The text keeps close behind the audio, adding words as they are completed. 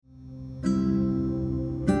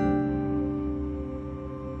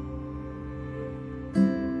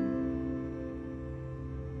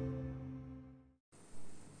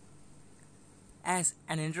As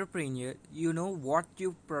an entrepreneur, you know what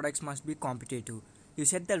your products must be competitive. You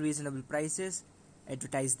set the reasonable prices,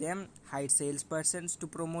 advertise them, hire salespersons to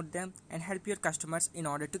promote them, and help your customers in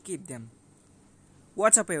order to keep them.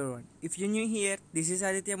 What's up, everyone? If you're new here, this is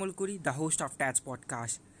Aditya Mulkuri, the host of Tats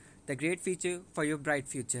Podcast, the great future for your bright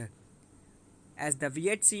future. As the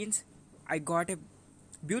weird scenes, I got a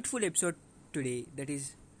beautiful episode today, that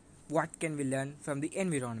is, what can we learn from the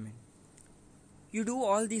environment? You do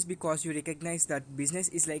all this because you recognize that business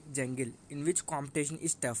is like jungle in which competition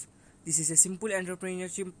is tough. This is a simple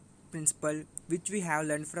entrepreneurship principle which we have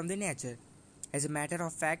learned from the nature. As a matter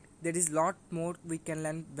of fact, there is lot more we can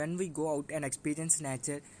learn when we go out and experience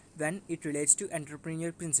nature when it relates to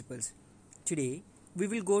entrepreneurial principles. Today, we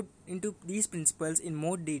will go into these principles in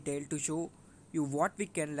more detail to show you what we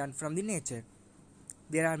can learn from the nature.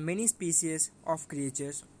 There are many species of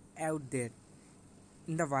creatures out there.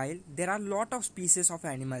 In the wild, there are a lot of species of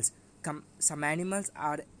animals. Some animals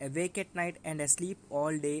are awake at night and asleep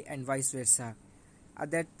all day, and vice versa.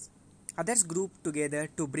 Others, others group together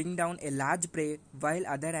to bring down a large prey, while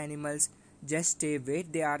other animals just stay where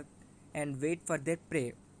they are and wait for their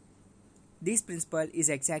prey. This principle is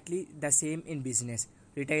exactly the same in business.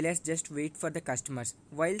 Retailers just wait for the customers,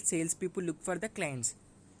 while salespeople look for the clients.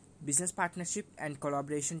 Business partnership and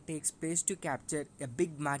collaboration takes place to capture a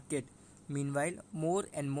big market. Meanwhile, more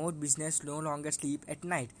and more business no longer sleep at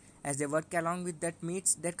night as they work along with that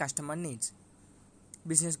meets their customer needs.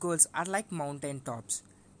 Business goals are like mountain tops.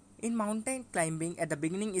 In mountain climbing, at the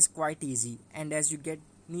beginning is quite easy, and as you get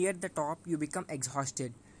near the top, you become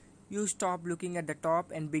exhausted. You stop looking at the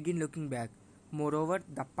top and begin looking back. Moreover,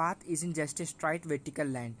 the path isn't just a straight vertical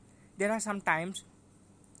line. There are some times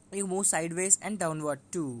you move sideways and downward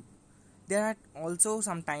too. There are also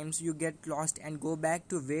sometimes you get lost and go back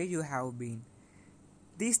to where you have been.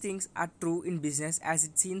 These things are true in business as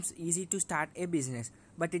it seems easy to start a business,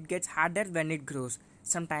 but it gets harder when it grows.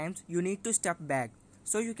 Sometimes you need to step back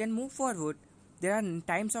so you can move forward. There are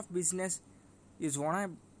times of business is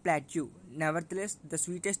wanna plateau. Nevertheless, the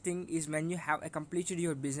sweetest thing is when you have accomplished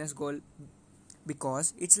your business goal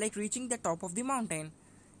because it's like reaching the top of the mountain.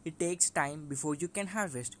 It takes time before you can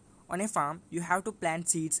harvest. On a farm, you have to plant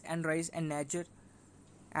seeds and raise and nurture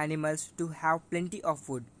animals to have plenty of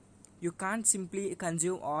food. You can't simply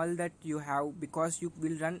consume all that you have because you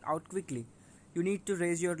will run out quickly. You need to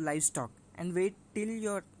raise your livestock and wait till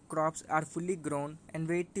your crops are fully grown and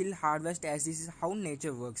wait till harvest, as this is how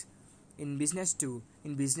nature works. In business too.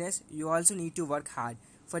 In business, you also need to work hard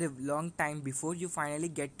for a long time before you finally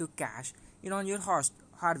get to cash in on your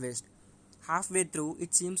harvest. Halfway through,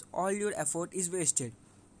 it seems all your effort is wasted.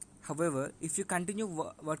 However, if you continue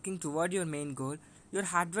working toward your main goal, your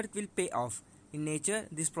hard work will pay off. In nature,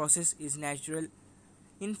 this process is natural.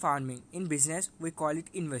 In farming, in business, we call it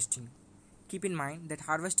investing. Keep in mind that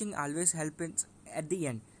harvesting always helps at the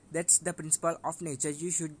end. That's the principle of nature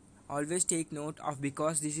you should always take note of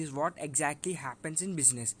because this is what exactly happens in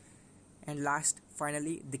business. And last,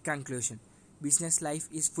 finally, the conclusion. Business life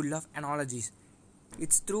is full of analogies.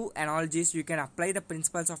 It's through analogies you can apply the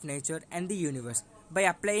principles of nature and the universe. By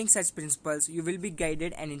applying such principles, you will be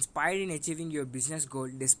guided and inspired in achieving your business goal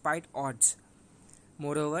despite odds.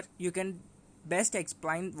 Moreover, you can best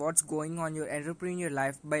explain what's going on in your entrepreneurial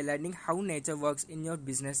life by learning how nature works in your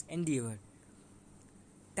business endeavor.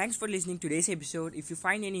 Thanks for listening to today's episode. If you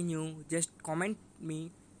find any new, just comment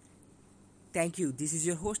me. Thank you. This is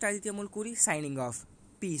your host Aditya Mulkuri signing off.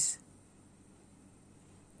 Peace.